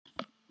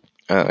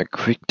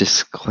Quick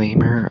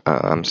disclaimer.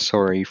 I'm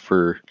sorry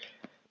for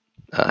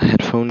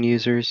headphone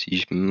users.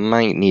 You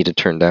might need to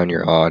turn down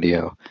your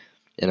audio.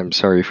 And I'm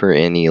sorry for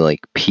any,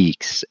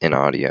 peaks in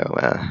audio.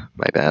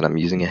 My bad, I'm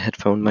using a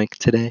headphone mic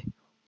today.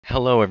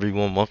 Hello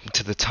everyone, welcome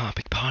to the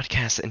Topic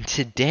Podcast, and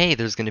today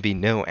there's going to be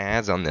no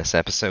ads on this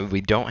episode. We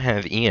don't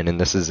have Ian, and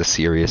this is a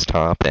serious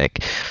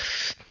topic.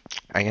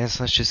 I guess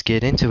let's just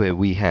get into it.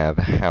 We have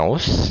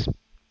House.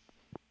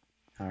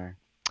 Alright.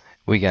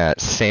 We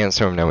got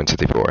Sandstorm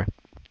 9124.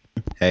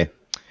 Hey.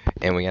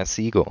 And we got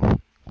Seagull.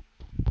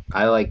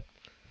 Yep.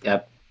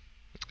 Yeah.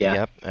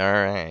 Yep.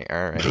 Alright.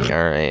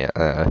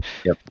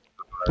 Yep.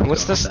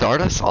 What's to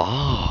start us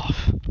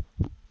off?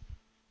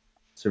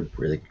 It's a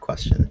really good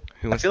question.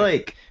 Who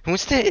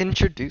wants to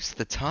introduce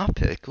the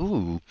topic?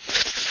 Ooh. I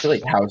feel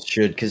like House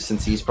should, because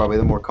since he's probably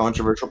the more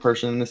controversial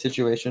person in the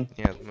situation.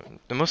 Yeah,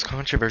 the most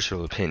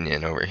controversial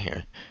opinion over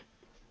here.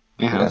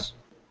 Yeah. House.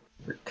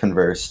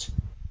 Conversed.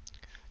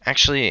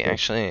 Actually,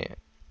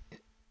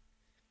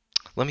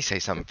 let me say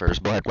something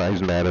first. Black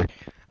Lives Matter.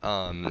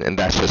 And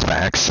that's just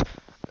facts.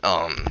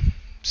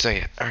 So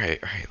yeah,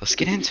 alright, let's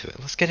get into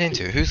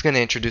it. Who's gonna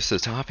introduce the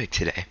topic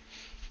today?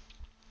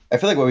 I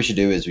feel like what we should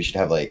do is we should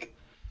have,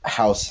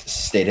 House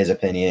state his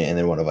opinion, and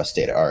then one of us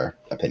state our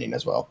opinion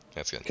as well.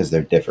 That's good. Because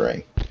they're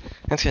differing.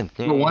 That's good.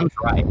 Well, one's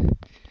right.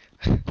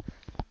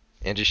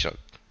 Andrew, shut up.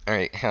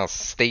 Alright, House,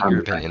 state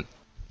your opinion.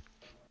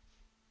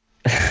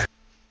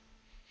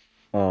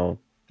 Well,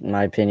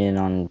 my opinion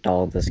on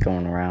all this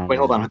going around. Wait,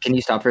 hold on. Can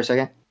you stop for a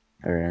second?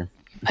 Or,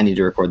 I need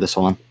to record this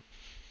one.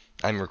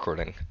 I'm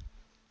recording.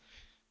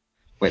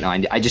 Wait, no,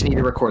 I just need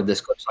to record this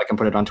clip so I can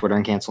put it on Twitter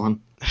and cancel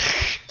him.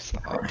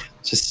 Stop.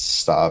 Just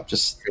stop.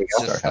 Just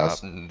start,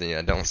 House.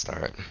 Yeah, don't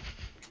start.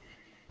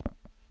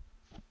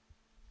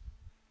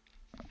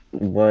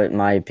 what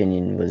my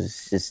opinion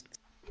was just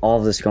all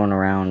of this going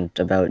around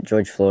about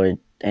George Floyd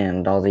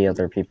and all the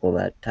other people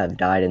that have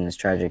died in this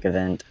tragic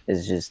event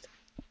is just...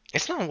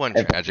 It's not one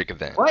tragic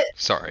event. What?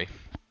 Sorry,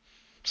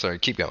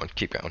 keep going.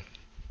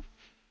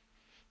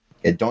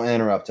 Yeah, don't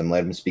interrupt him.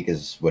 Let him speak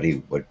as what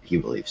he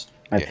believes.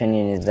 My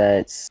opinion is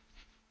that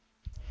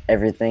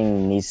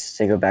everything needs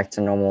to go back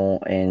to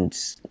normal, and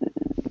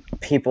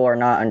people are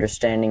not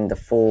understanding the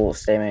full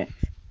statement.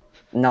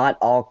 Not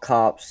all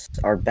cops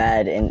are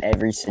bad in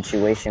every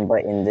situation,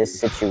 but in this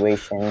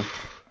situation,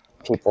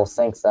 people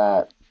think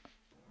that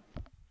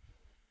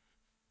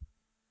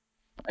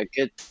a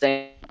good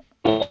thing.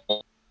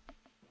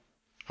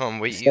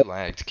 Wait, you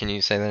lagged. Can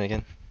you say that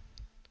again?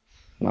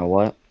 My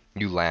what?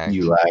 You lagged.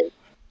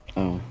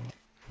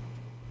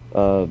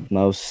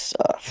 Most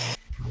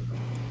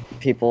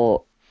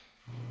people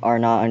are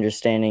not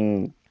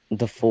understanding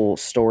the full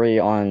story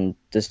on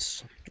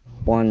this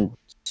one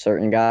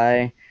certain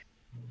guy.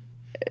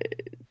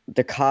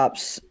 The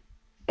cops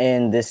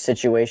in this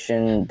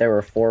situation, there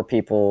were 4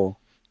 people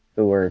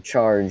who were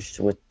charged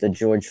with the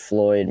George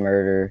Floyd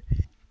murder,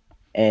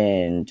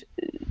 and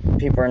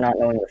people are not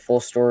knowing the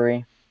full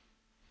story.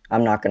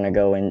 I'm not going to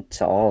go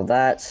into all of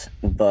that,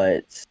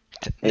 but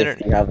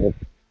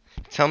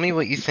Tell me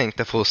what you think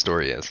the full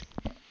story is.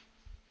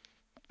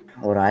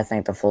 What I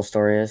think the full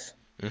story is?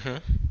 Mm-hmm.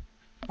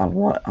 On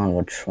what? On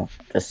which one?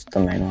 Just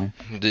the main one?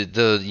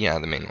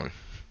 The main one.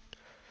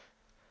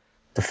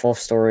 The full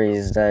story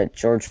is that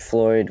George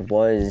Floyd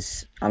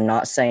was, I'm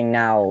not saying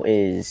now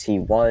is, he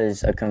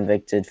was a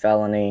convicted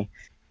felon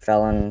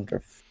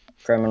or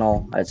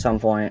criminal at some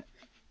point,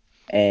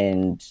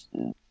 and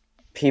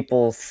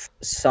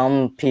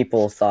some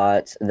people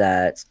thought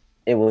that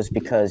it was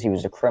because he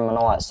was a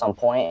criminal at some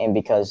point and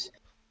because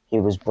he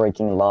was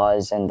breaking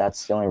laws, and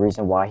that's the only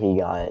reason why he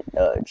got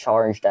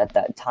charged at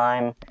that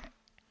time.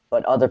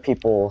 But other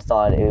people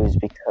thought it was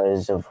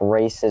because of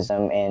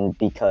racism, and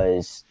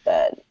because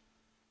that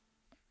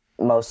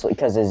mostly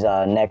because his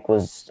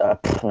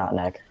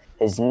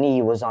his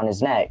knee was on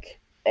his neck.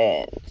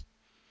 And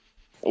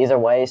either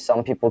way,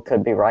 some people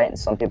could be right and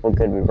some people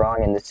could be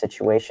wrong in this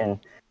situation.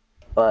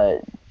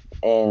 But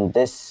in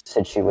this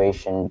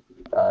situation,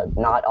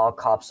 not all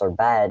cops are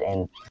bad,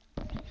 and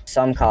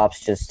some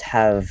cops just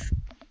have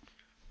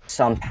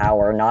some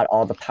power, not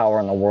all the power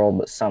in the world,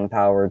 but some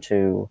power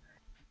to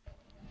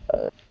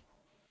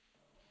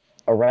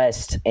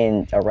arrest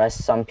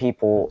some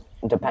people,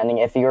 depending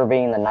if you're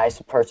being the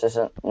nicest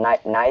person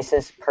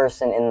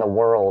in the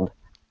world,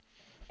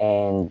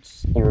 and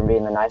you're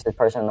being the nicest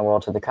person in the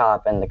world to the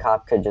cop, and the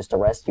cop could just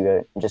arrest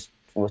you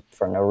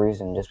for no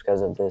reason, just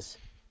because of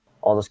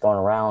all this going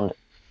around.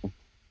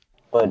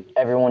 But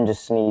everyone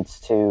just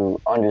needs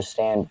to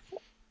understand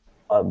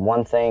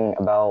one thing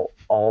about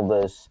all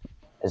this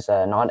is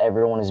that not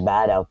everyone is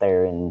bad out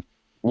there, and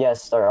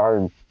yes, there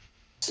are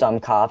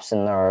some cops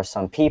and there are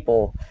some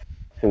people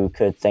who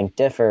could think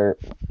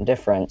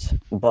different,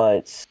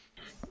 but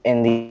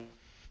in the...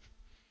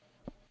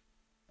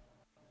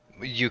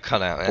 You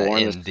cut out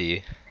in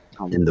the...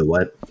 In the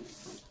what?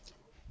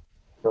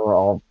 We're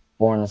all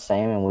born the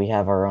same, and we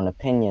have our own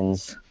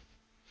opinions,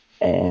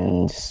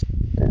 and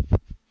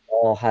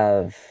all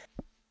have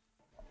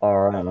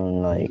our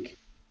own,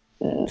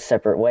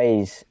 separate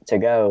ways to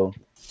go.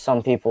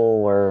 some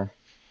people were,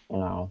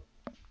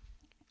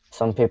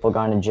 some people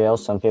gone to jail,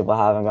 some people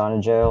haven't gone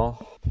to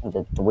jail.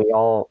 That we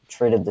all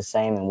treated the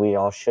same, and we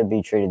all should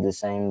be treated the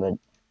same, but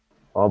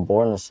we're all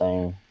born the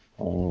same,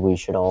 and we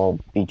should all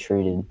be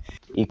treated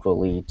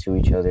equally to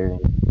each other,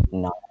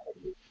 not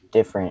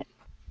different.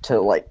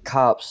 Like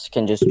cops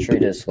can just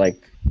treat us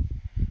like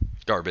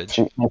Garbage.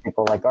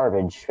 people like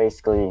garbage,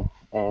 basically,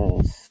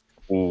 and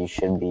we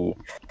should be,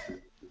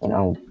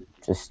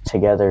 just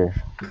together.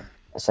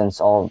 Since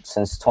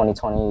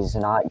 2020 is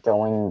not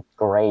going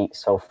great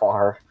so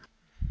far,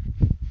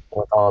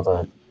 with all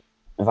the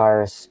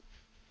virus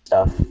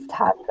stuff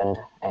happened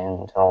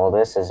and all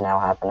this is now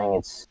happening,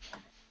 it's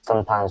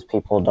sometimes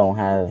people don't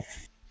have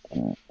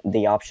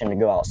the option to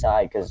go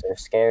outside because they're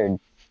scared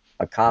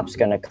a cop's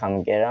gonna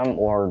come get them,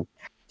 or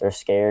they're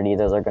scared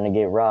either they're gonna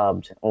get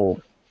robbed. Well,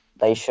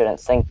 they shouldn't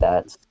think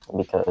that,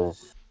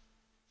 because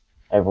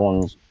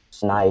everyone's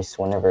nice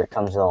whenever it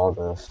comes to all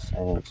this,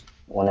 and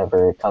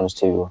whenever it comes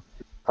to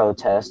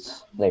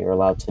protests that you're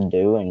allowed to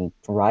do, and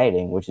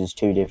rioting, which is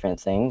two different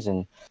things.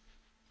 And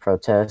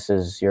protest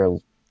is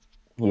you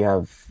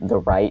have the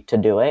right to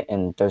do it,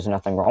 and there's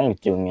nothing wrong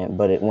with doing it.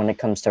 But when it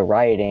comes to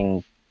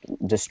rioting,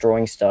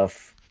 destroying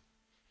stuff,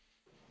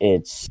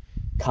 it's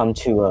come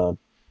to a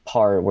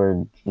part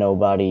where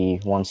nobody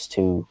wants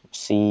to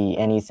see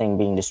anything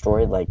being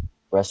destroyed, like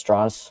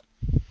restaurants,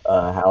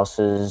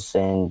 houses,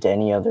 and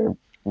any other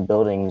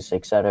buildings,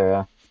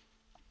 etc.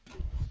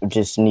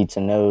 Just need to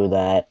know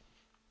that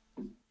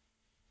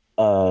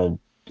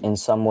in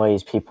some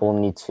ways people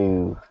need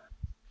to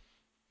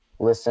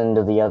listen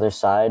to the other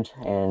side,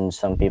 and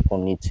some people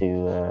need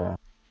to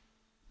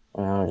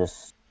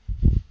just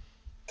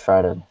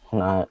try to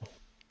not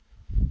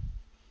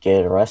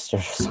get arrested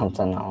or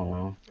something. I don't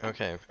know.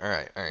 Okay. All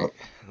right.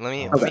 Let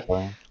me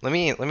Honestly.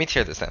 let me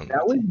tear this down.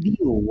 That was the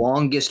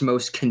longest,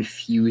 most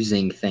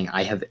confusing thing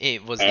I have.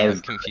 It was ever.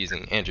 not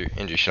confusing. Andrew,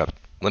 shut up.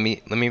 Let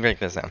me break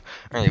this down.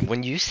 All right.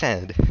 When you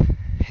said,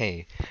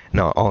 "Hey,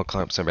 no, all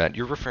cops are bad,"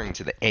 you're referring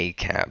to the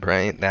ACAB,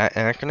 right? That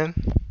acronym.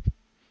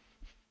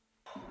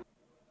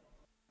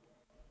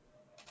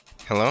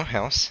 Hello,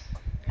 House.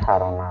 I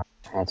don't know.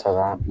 Answer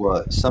that.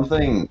 Well,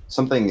 something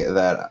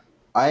that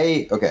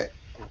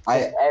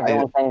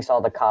Everyone thinks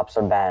all the cops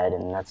are bad,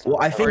 and that's Well,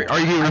 not I think Are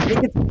you? I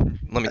think it's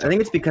Let me I talk.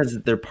 think it's because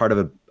they're part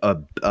of a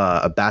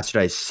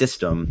bastardized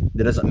system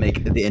that doesn't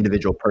make the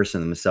individual person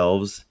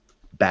themselves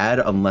bad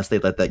unless they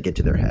let that get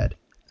to their head.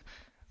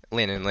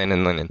 Landon,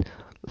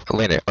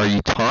 are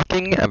you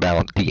talking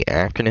about the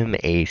acronym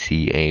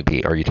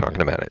ACAB? Are you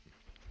talking about it?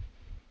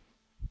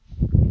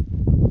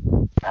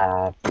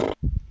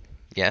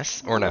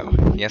 Yes or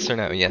no? Yes or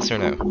no? Yes or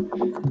no?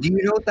 Do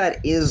you know what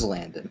that is,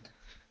 Landon?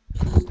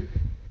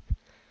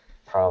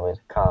 probably the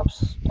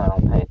cops. I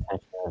don't pay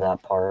attention to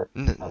that part.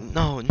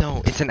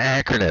 No, it's an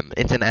acronym.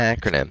 It's an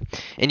acronym.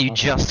 And you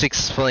Okay. just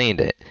explained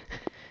it.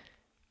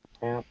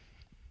 Yeah.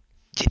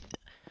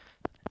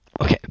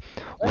 Okay.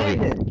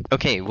 Landon!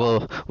 Well,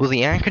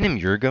 the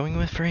acronym you're going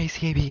with for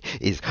ACAB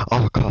is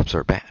all cops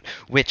are bad,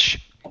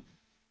 which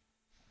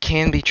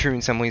can be true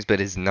in some ways,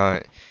 but is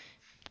not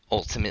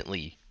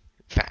ultimately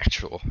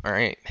factual. All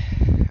right.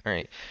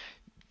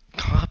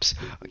 Cops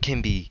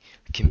can be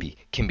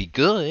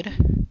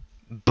good,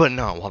 but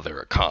not while they're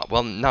a cop.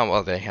 Well, not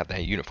while they have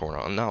that uniform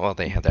on, not while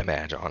they have that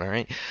badge on,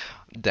 alright?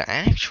 The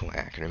actual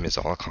acronym is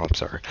all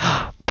cops are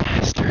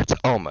bastards.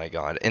 Oh my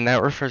god. And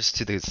that refers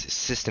to the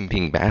system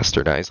being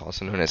bastardized,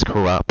 also known as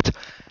corrupt,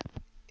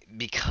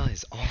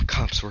 because all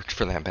cops work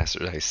for that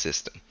bastardized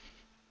system.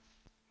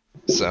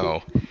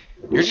 So,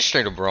 you're just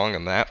straight up wrong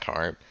on that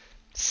part.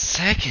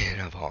 Second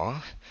of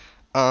all,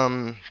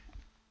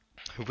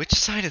 which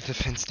side of the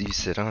fence do you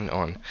sit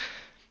on?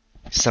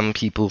 Some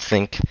people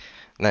think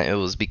that it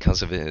was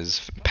because of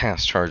his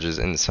past charges,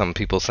 and some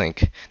people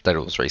think that it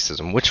was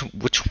racism.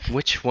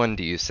 Which one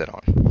do you sit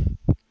on?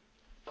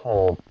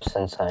 Well,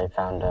 since I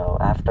found out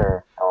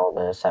after all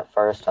this, at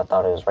first I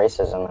thought it was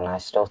racism, and I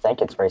still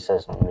think it's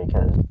racism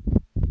because,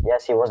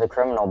 yes, he was a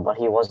criminal, but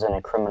he wasn't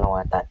a criminal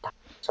at that time.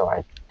 So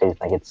I do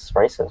think it's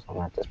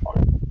racism at this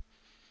point.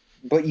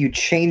 But you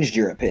changed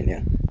your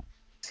opinion.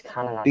 It's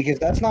kind of not. Because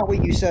that's not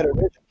what you said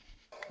originally.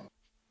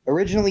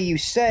 Originally, you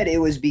said it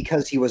was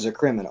because he was a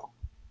criminal.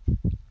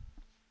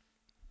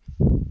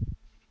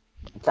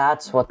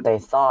 That's what they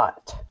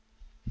thought.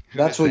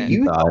 That's what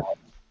you thought.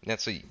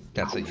 That's what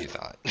you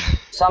thought.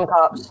 Some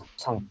cops,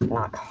 some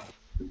not cops.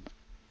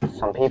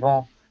 Some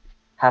people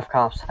have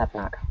cops, have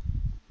not cops.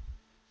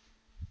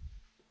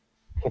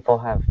 People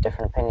have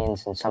different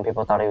opinions, and some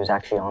people thought he was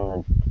actually on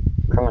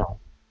the criminal.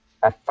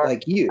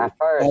 Like you. At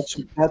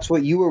first, That's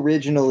what you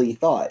originally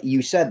thought.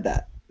 You said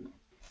that.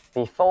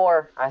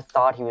 before I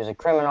thought he was a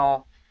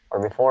criminal,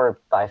 or before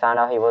I found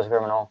out he was a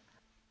criminal,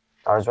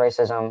 that was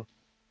racism.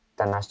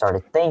 Then I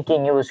started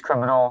thinking it was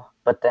criminal,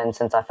 but then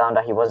since I found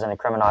out he wasn't a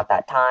criminal at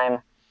that time,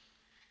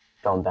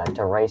 going back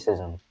to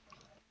racism.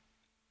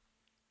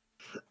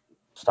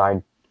 So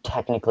I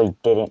technically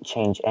didn't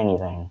change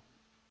anything.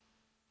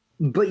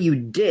 But you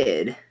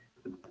did.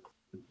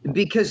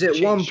 Because at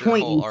Changed one your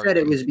point whole you said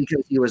it argument. was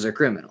because he was a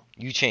criminal.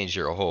 You changed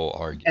your whole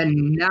argument.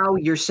 And now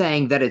you're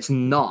saying that it's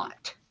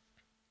not.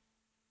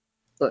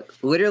 Look,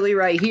 literally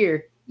right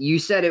here, you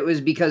said it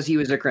was because he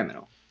was a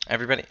criminal.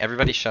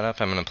 Everybody shut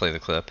up. I'm gonna play the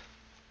clip.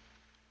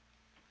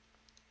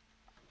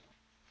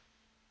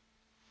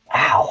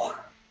 Ow.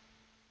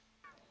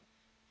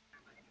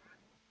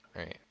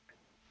 Alright.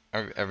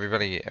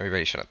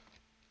 Everybody shut up.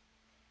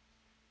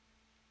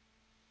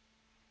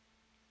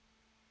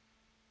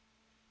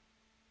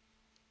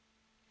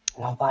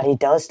 Nobody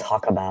does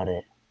talk about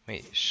it.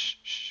 Wait,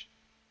 shh.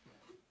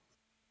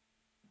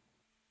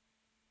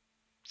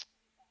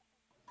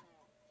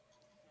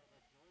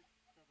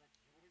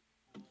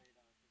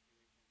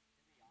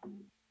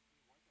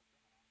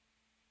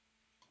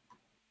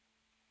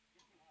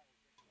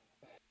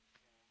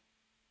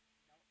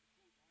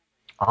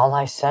 All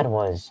I said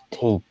was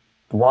he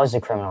was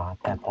a criminal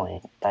at that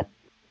point. That's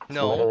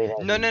No. literally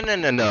that. No.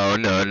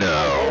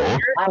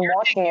 I'm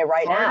watching it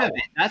right Part now. of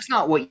it.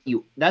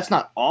 That's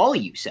not all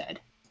you said.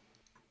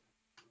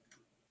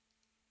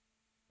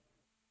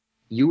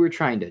 You were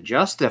trying to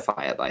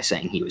justify it by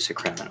saying he was a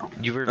criminal.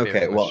 You were Okay,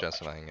 very much well-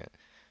 justifying it.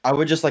 I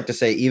would just like to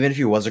say, even if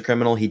he was a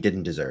criminal, he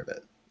didn't deserve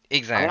it.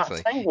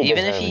 Exactly. I'm not saying he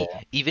Even if deserved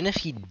he even if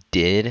he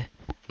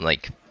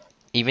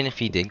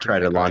did Try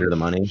to launder the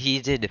money. he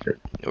didn't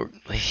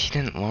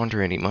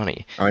launder any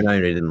money. Oh, no,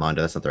 he didn't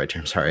launder. That's not the right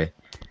term. Sorry.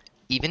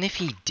 Even if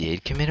he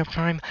did commit a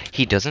crime,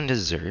 he doesn't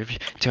deserve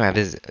to have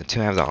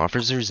the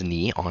officer's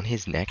knee on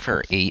his neck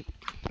for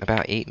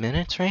about 8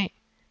 minutes, right?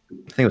 I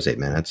think it was 8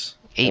 minutes.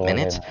 8 Yeah,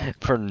 minutes yeah.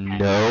 for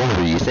no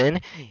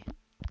reason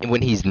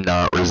when he's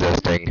not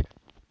resisting.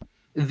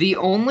 The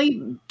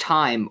only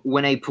time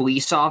when a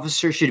police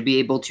officer should be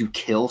able to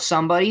kill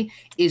somebody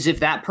is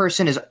if that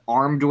person is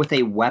armed with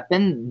a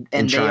weapon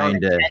and they are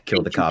trying to intending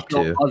kill the cop,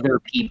 kill too. other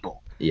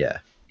people. Yeah.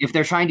 If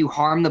they're trying to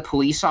harm the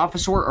police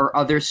officer or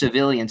other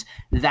civilians,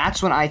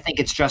 that's when I think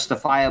it's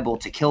justifiable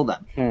to kill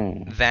them.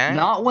 That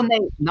Not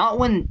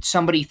when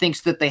somebody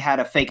thinks that they had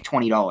a fake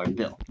 $20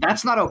 bill.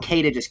 That's not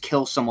okay to just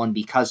kill someone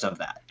because of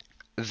that.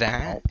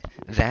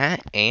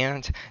 That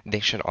and they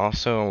should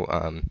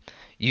also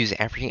use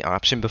every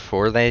option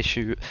before they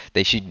shoot.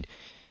 They should.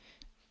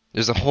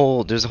 There's a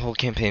whole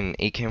campaign,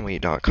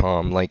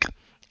 8canwait.com. Like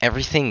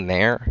everything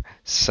there,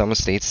 some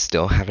states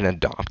still haven't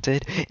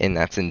adopted, and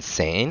that's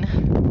insane.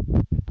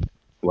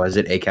 Was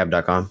it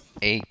acab.com?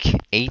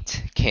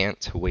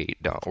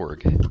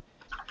 8can'twait.org.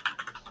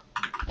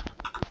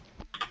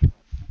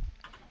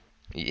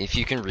 If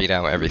you can read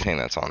out everything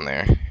that's on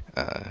there,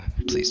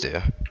 please do.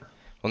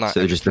 Well, not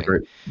So just the,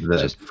 everything.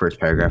 Just- first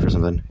paragraph or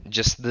something?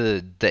 Just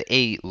the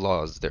 8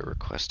 laws they're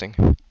requesting.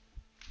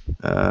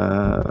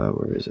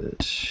 Where is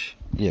it?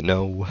 You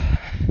know.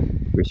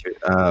 Research.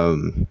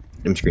 I'm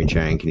screen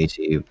sharing. Can you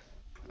see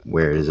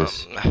where is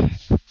this? Let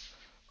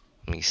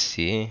me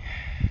see.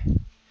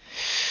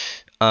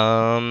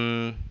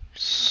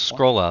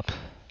 Scroll up.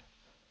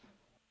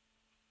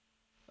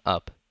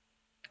 Up.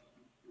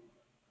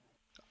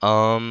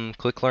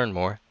 Click learn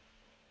more.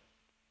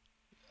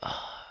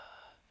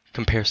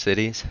 Compare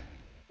cities.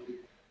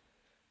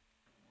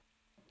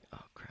 Oh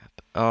crap.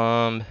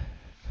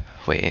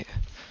 Wait.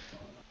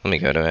 Let me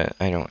go to it.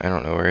 I don't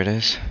know where it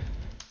is.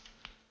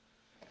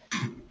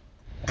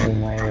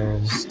 And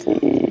where's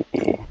the...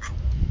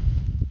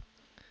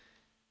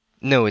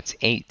 No, it's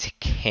 8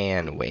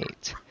 can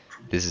wait.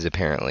 This is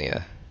apparently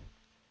a...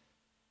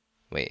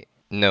 Wait.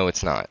 No,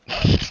 it's not.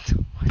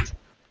 What?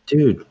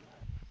 Dude.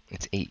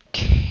 It's 8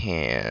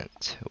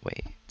 can't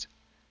wait.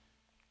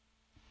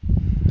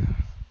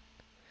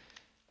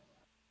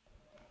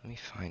 Let me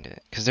find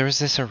it. Because there was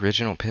this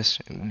original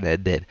picture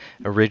that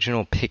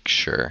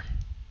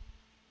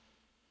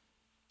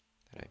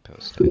I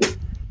posted.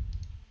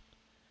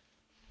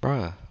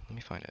 Bruh, let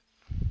me find it.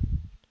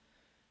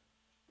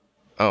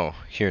 Oh,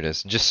 here it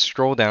is. Just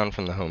scroll down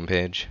from the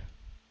homepage.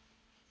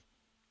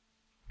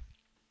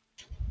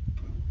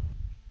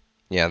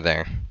 Yeah,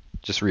 there.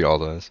 Just read all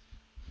those.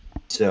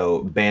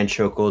 So ban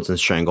chokeholds and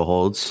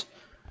strangleholds.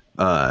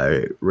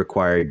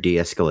 Require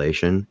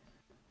de-escalation.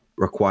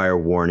 Require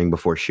warning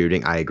before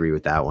shooting. I agree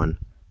with that one.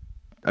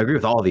 I agree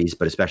with all these,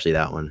 but especially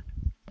that one.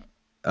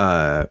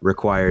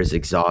 Requires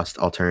exhaust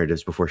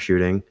alternatives before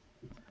shooting.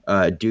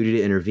 Duty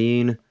to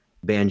intervene.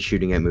 Ban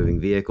shooting at moving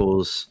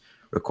vehicles.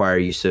 Require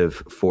use of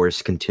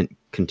force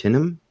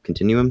continuum.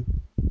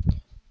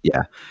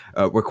 Yeah.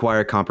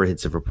 Require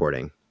comprehensive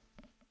reporting.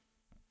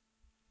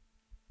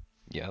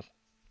 Yep.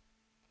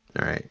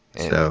 All right.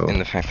 And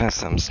the fact that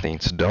some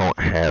states don't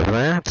have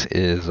that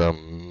is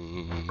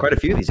quite a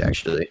few of these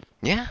actually.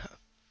 Yeah.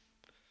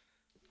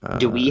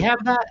 Do we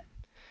have that?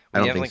 I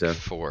don't We have think like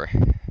so. 4,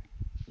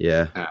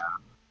 Yeah.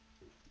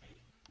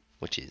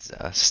 which is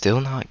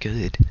still not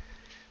good.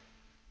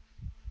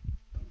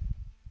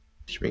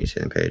 Just bring you to the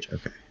same page.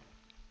 Okay.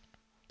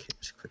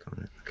 Just click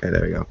on it. Okay,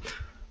 there we go.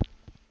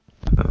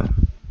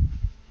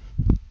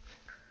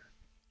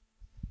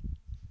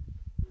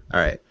 All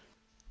right,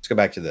 let's go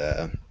back to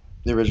the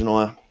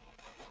original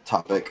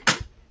topic.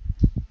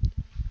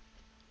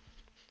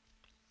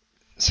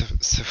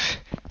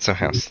 So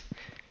House,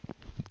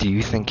 do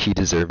you think he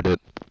deserved it?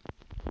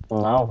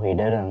 No, he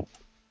didn't.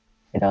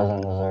 He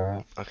doesn't deserve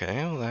it. Okay,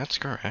 well that's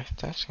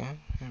correct. That's good.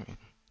 I mean,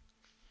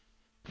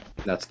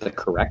 That's the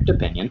correct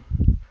opinion.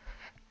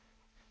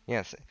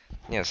 yes,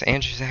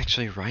 Andrew's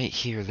actually right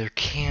here. There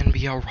can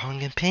be a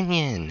wrong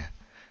opinion.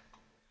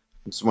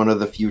 It's one of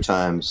the few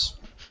times.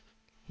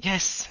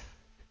 Yes.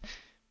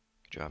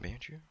 Good job,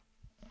 Andrew.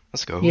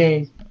 Let's go.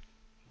 Yay.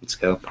 Let's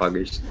go,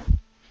 Poggers.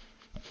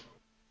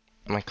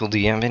 Michael, do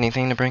you have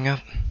anything to bring up?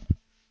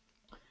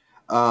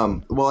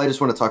 Well, I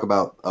just want to talk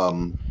about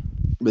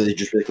really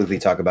quickly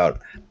talk about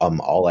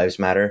all lives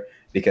matter,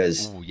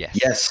 because Ooh,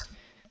 yes.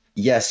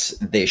 yes,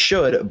 they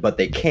should, but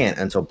they can't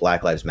until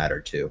Black Lives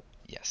Matter too.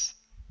 Yes.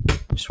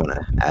 Just want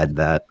to add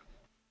that.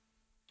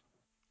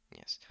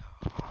 Yes.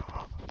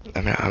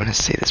 I'm gonna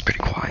say this pretty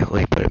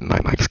quietly, but my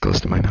mic's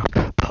close to my mouth.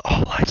 But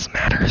All Lives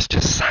Matter is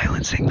just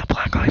silencing the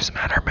Black Lives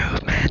Matter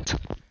movement.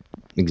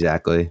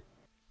 Exactly.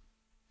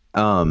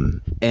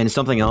 And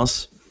something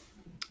else,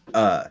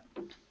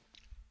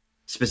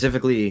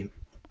 Specifically,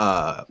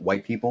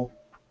 white people.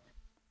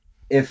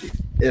 If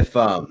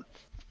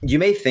you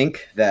may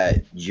think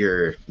that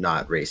you're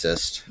not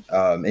racist,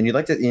 and you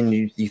like to, and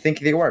you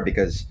think you are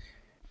because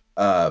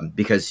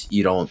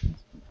you don't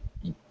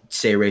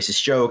say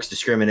racist jokes,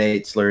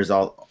 discriminate, slurs,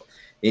 all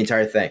the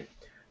entire thing.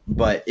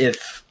 But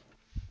if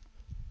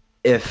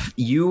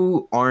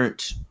you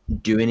aren't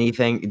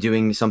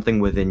doing something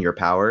within your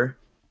power,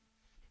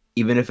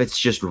 even if it's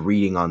just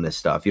reading on this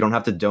stuff, you don't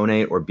have to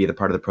donate or be the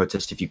part of the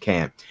protest if you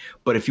can't.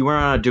 But if you are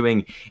not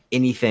doing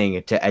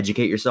anything to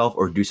educate yourself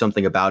or do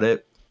something about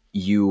it,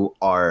 you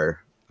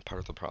are Part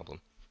of the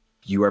problem.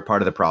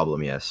 part of the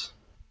problem. Yes,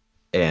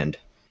 and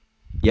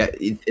yeah,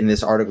 in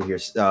this article here,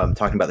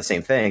 talking about the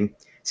same thing,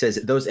 says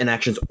those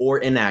inactions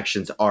are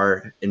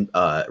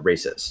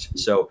racist.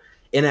 So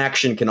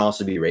inaction can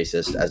also be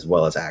racist as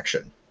well as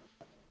action.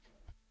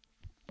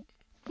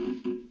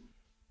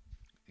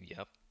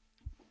 Yep.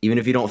 Even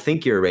if you don't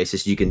think you're a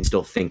racist, you can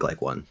still think like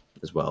one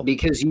as well.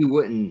 Because you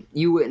wouldn't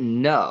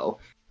know.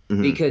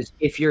 Mhm. Because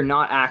if you're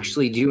not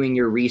actually doing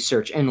your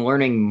research and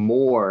learning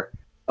more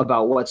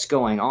about what's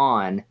going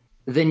on,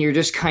 then you're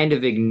just kind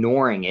of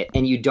ignoring it,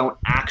 and you don't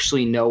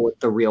actually know what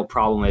the real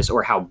problem is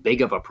or how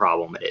big of a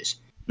problem it is.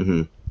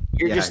 Mhm.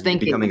 You're Yeah, just you're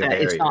thinking becoming a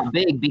that it's barrier. not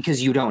big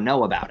because you don't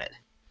know about it.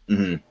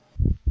 Hmm.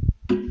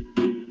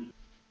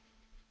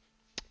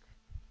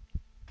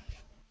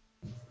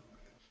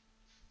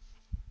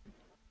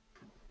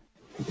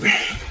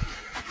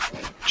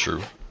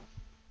 True.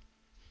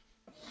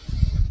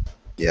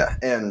 Yeah,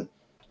 and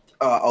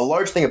a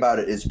large thing about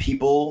it is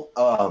people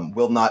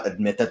will not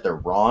admit that they're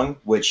wrong,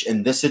 which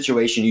in this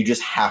situation you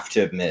just have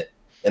to admit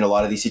in a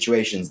lot of these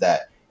situations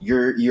that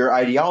your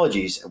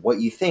ideologies, what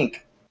you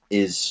think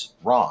is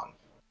wrong,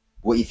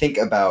 what you think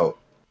about,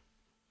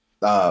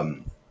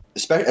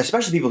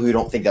 especially people who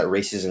don't think that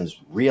racism is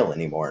real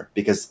anymore,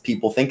 because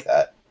people think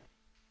that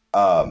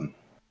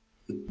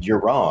you're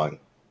wrong.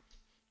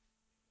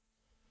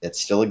 It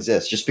still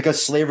exists. Just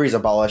because slavery is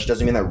abolished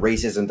doesn't mean that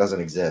racism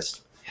doesn't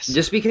exist. Yes.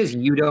 Just because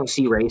you don't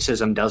see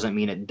racism doesn't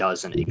mean it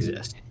doesn't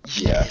exist.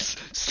 Yeah. Yes,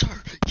 sir.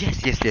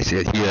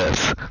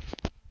 Yes.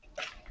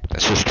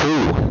 That's just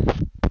true.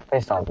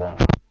 Please stop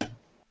that.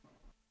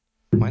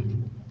 What?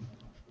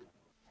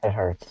 It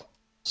hurts.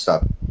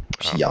 Stop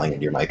Oh. yelling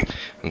into your mic.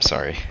 I'm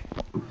sorry.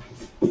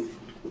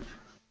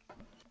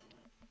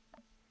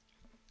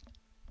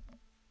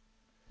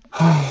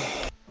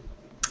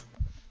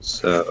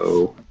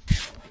 So,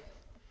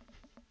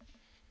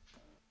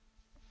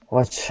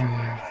 What's give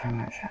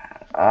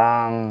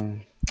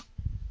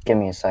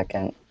me a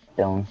second,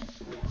 Dylan.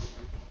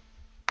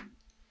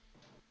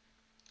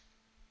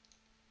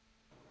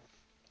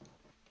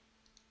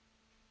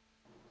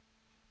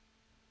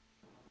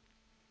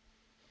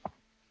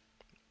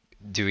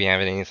 Do we have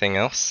anything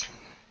else?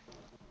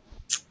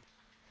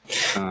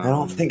 I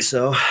don't think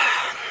so.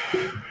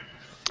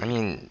 I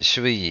mean,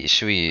 should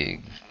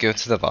we go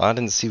to the VOD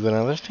and see what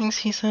other things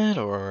he said,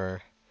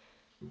 or?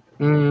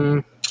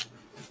 I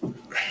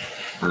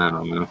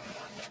don't know.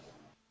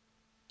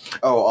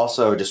 Oh,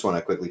 also, just want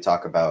to quickly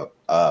talk about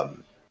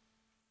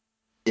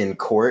in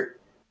court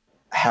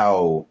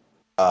how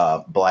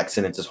black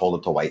sentences hold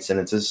up to white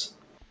sentences.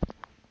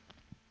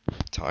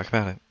 Talk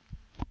about it.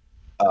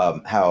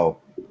 How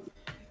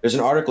there's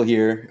an article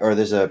here, or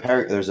there's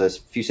a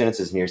few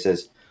sentences in here. It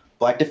says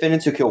black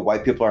defendants who kill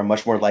white people are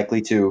much more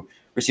likely to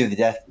receive the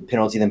death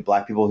penalty than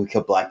black people who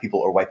kill black people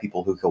or white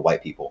people who kill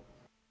white people.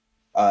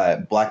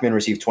 Black men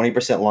receive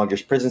 20% longer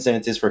prison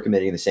sentences for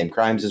committing the same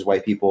crimes as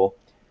white people.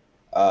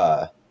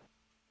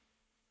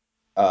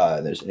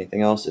 There's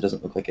anything else? It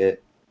doesn't look like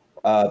it.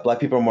 Black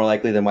people are more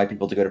likely than white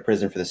people to go to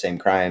prison for the same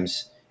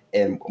crimes,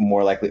 and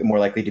more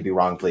likely to be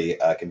wrongfully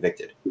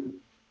convicted.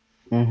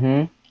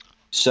 Mm-hmm.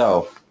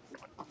 So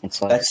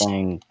It's like That's-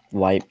 saying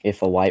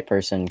if a white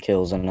person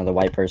kills another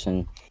white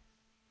person,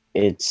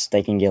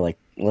 they can get, like,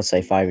 let's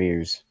say 5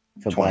 years.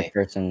 If a 20. black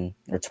person,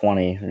 or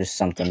 20, or just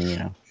something,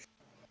 And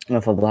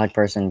if a black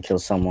person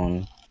kills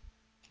someone,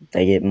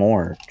 they get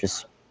more,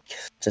 just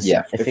Just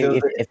Yeah,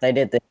 if they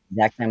did the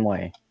exact same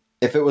way.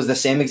 If it was the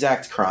same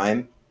exact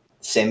crime,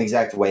 same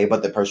exact way,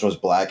 but the person was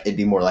black, it'd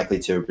be more likely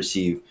to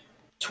receive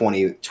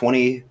 20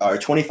 or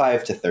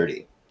 25 to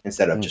 30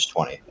 instead of just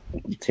 20.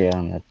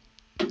 Yeah,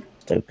 that's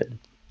stupid.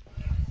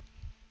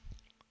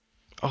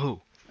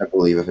 Oh, I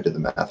believe if I did the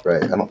math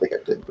right. I don't think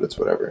I did, but it's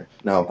whatever.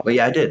 No, but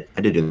yeah, I did.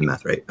 I did do the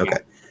math right. Okay.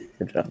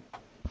 Good job.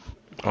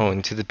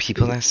 and to the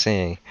people that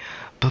say,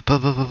 but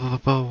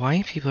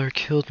white people are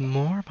killed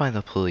more by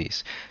the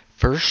police.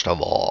 First of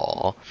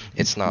all,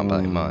 it's not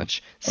by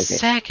much. Okay.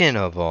 Second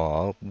of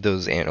all,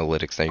 those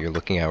analytics that you're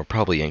looking at are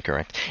probably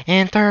incorrect.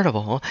 And third of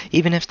all,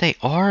 even if they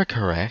are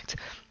correct,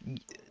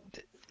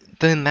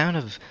 the amount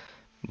of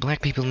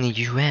black people in the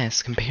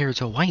U.S. compared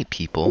to white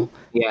people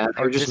Yeah, are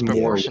they're just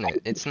more.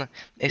 disproportionate. It's not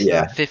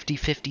Yeah.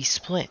 50-50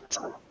 split.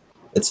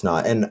 It's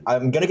not. And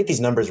I'm going to get these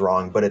numbers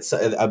wrong, but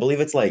I believe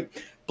it's like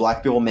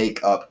black people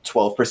make up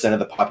 12% of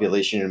the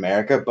population in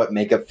America, but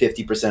make up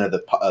 50% of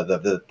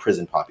the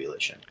prison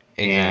population.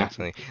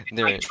 Exactly.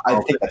 They're Like I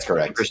think that's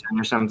correct. 12%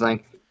 or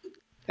something.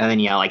 And then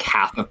like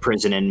half of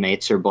prison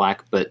inmates are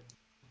black, but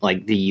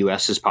like the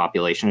U.S.'s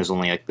population is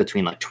only like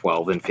between like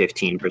 12 and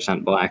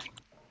 15% black.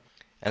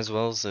 as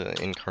well as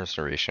the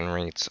incarceration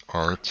rates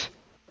aren't,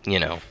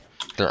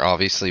 they're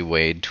obviously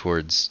weighed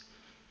towards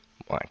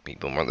black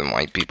people more than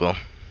white people.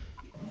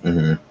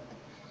 Mm-hmm.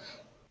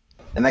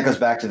 And that goes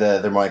back to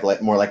they're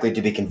more likely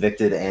to be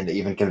convicted and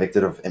even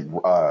convicted of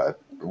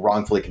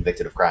wrongfully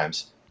convicted of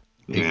crimes.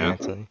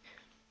 Exactly.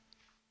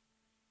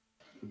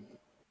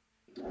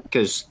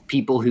 Because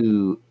people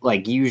who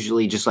like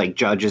usually just like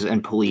judges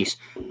and police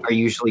are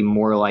usually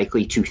more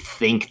likely to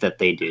think that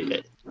they did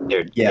it.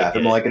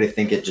 They're more likely to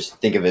think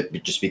of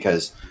it just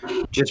because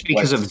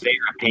of their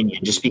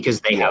opinion, just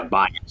because they have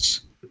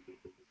bias.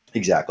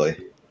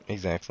 Exactly.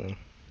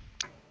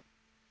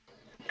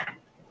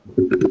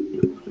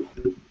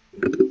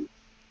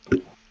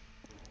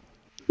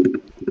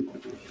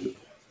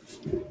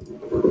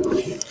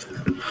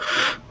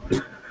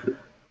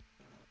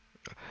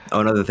 Oh,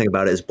 another thing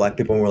about it is black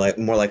people are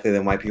more likely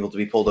than white people to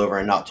be pulled over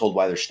and not told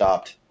why they're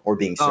stopped or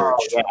being searched. Oh,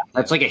 yeah.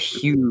 That's like a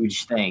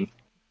huge thing.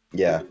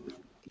 Yeah.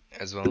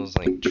 As well as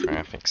like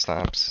traffic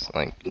stops,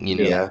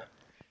 Yeah.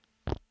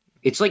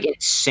 It's like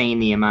insane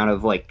the amount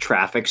of like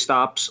traffic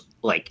stops,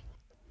 like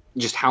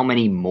just how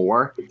many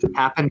more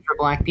happen for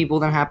black people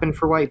than happen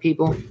for white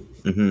people,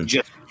 Mm-hmm.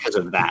 just because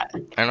of that.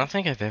 I don't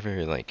think I've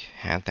ever like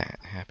had that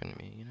happen to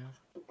me.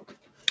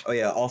 Oh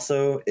yeah.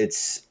 Also,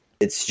 it's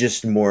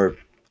just more.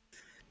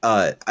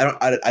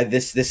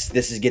 This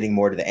is getting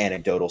more to the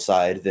anecdotal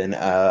side than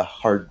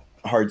hard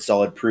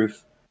solid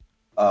proof.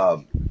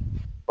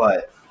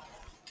 But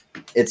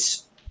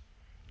it's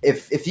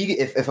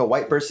if a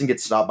white person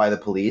gets stopped by the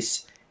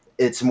police,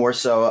 it's more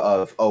so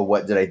of, oh,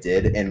 what did I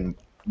did, and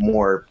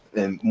more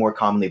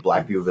commonly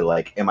black people be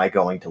like, am I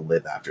going to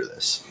live after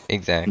this?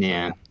 Exactly.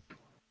 Yeah.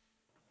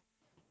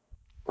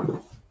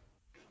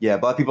 Yeah,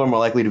 black people are more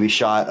likely to be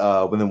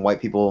shot than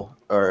white people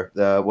or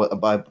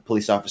by a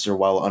police officer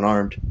while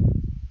unarmed.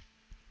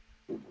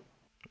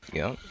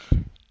 Yep.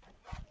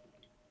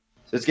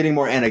 So it's getting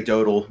more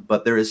anecdotal,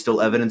 but there is still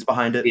evidence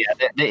behind it.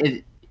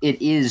 Yeah,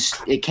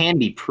 it can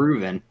be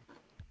proven.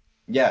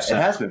 Yeah, So-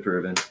 it has been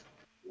proven.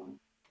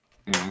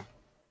 Yeah.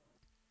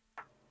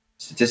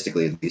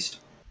 Statistically, at least.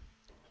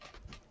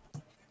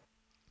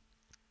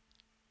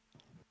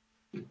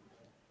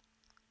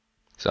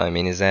 So I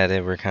mean, is that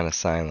it? We're kind of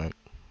silent.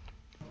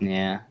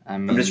 Yeah, I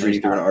mean, I'm just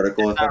reading through an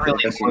article. There's not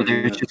really more.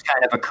 There's just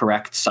kind of a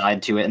correct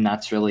side to it, and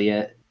that's really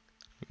it.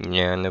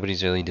 Yeah,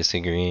 nobody's really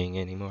disagreeing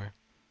anymore.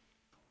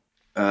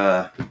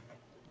 But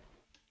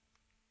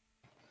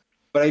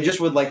I just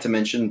would like to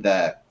mention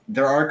that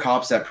there are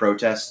cops at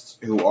protests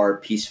who are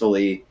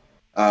peacefully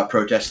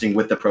protesting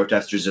with the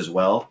protesters as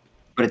well.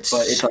 But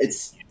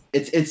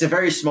it's a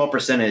very small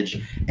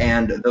percentage,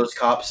 and those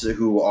cops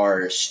who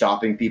are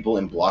stopping people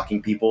and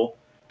blocking people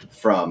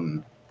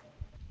from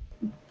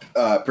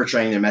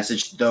portraying their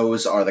message,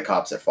 those are the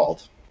cops at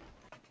fault.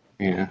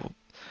 yeah.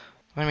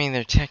 I mean,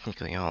 they're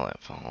technically all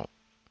at fault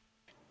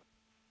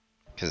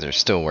because they're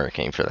still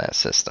working for that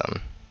system.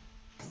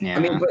 Yeah. I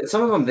mean, but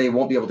some of them, they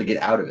won't be able to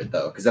get out of it,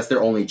 though, because that's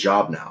their only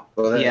job now.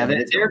 Well, Yeah, that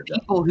is there are their job.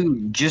 people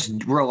who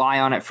just rely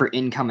on it for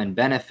income and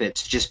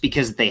benefits just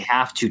because they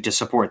have to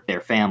support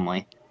their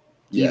family,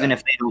 even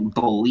if they don't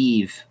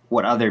believe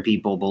what other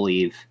people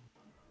believe.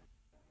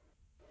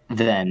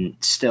 Then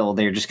still,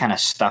 they're just kind of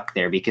stuck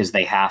there because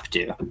they have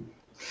to.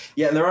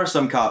 Yeah, and there are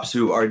some cops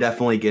who are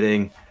definitely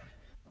getting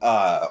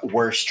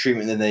worse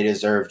treatment than they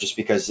deserve just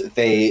because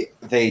they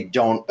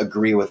don't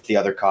agree with the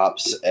other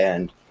cops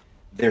and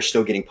they're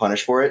still getting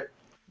punished for it.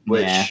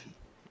 Which, Yeah.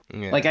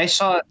 Yeah. Like I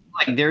saw,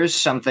 like there's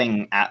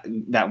something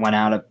that went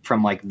out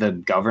from like the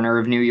governor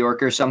of New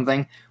York or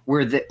something,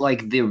 where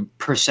the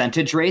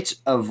percentage rates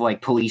of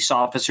like police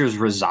officers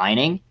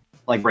resigning,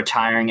 like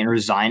retiring and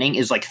resigning,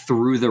 is like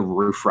through the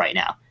roof right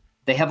now.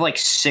 They have like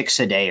 6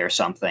 a day or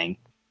something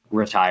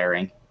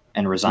retiring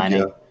and resigning.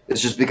 yeah,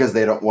 it's just because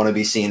they don't want to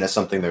be seen as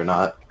something they're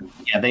not.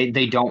 Yeah,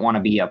 they don't want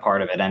to be a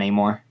part of it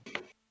anymore.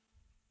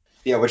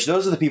 Yeah, which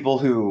those are the people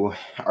who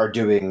are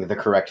doing the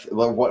correct,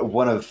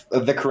 one of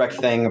the correct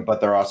thing, but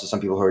there are also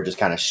some people who are just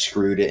kind of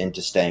screwed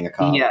into staying a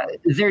cop. Yeah,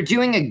 they're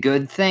doing a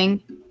good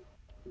thing,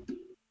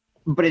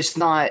 but it's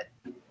not.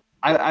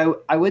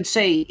 I would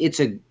say it's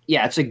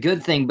a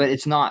good thing, but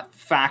it's not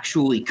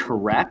factually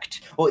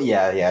correct Well,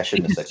 yeah, I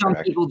shouldn't have because said some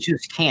correct. people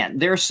just can't.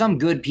 There are some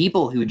good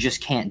people who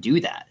just can't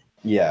do that.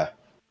 Yeah,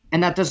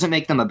 And that doesn't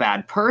make them a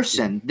bad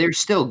person. They're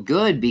still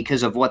good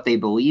because of what they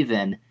believe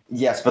in.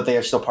 yes, but they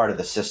are still part of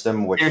the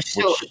system,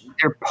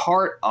 They're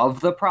part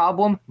of the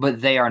problem,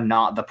 but they are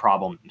not the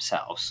problem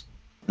themselves.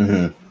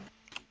 Mhm.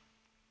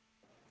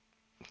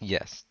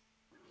 Yes.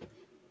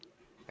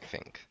 I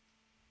think.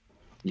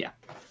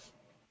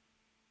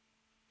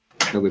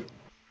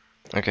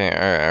 Okay,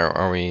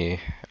 are we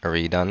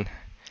done?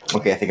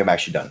 Okay, I think I'm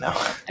actually done now.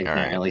 I can't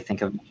Alright. really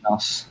think of much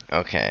else.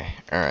 Okay,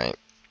 alright.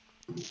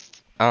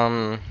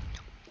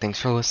 Thanks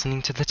for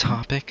listening to the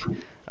topic.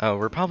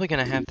 We're probably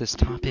gonna have this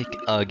topic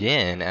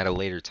again at a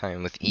later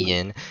time with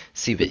Ian,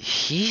 see what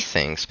he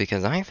thinks,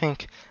 because I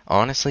think,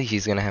 honestly,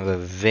 he's gonna have a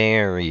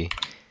very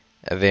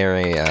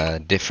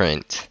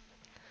different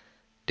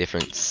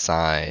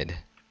side,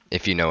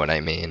 if you know what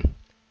I mean.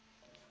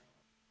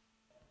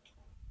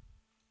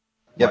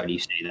 Yep. Why do you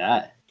say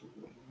that?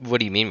 What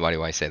do you mean, why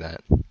do I say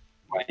that?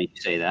 Why do you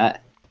say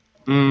that?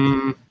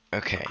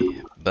 Okay,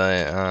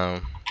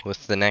 but,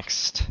 with the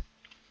next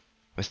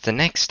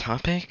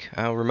topic,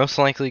 we're most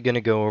likely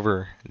gonna go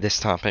over this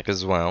topic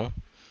as well.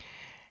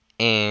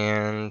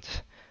 And,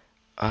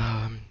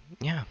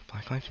 yeah,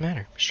 Black Lives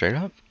Matter, straight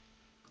up.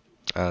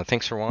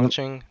 Thanks for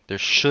watching. There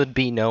should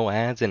be no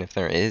ads, and if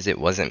there is, it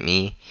wasn't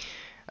me.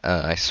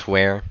 I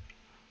swear.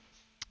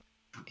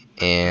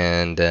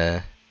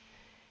 And,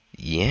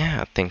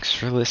 yeah, thanks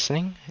for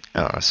listening.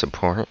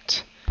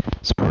 Support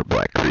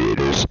Black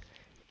creators.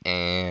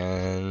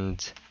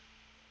 And,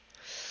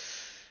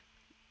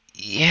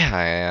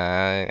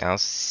 yeah, I'll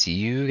see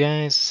you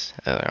guys.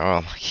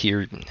 I'll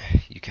hear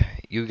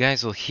you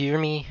guys will hear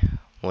me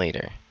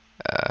later.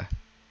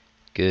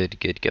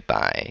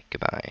 Goodbye.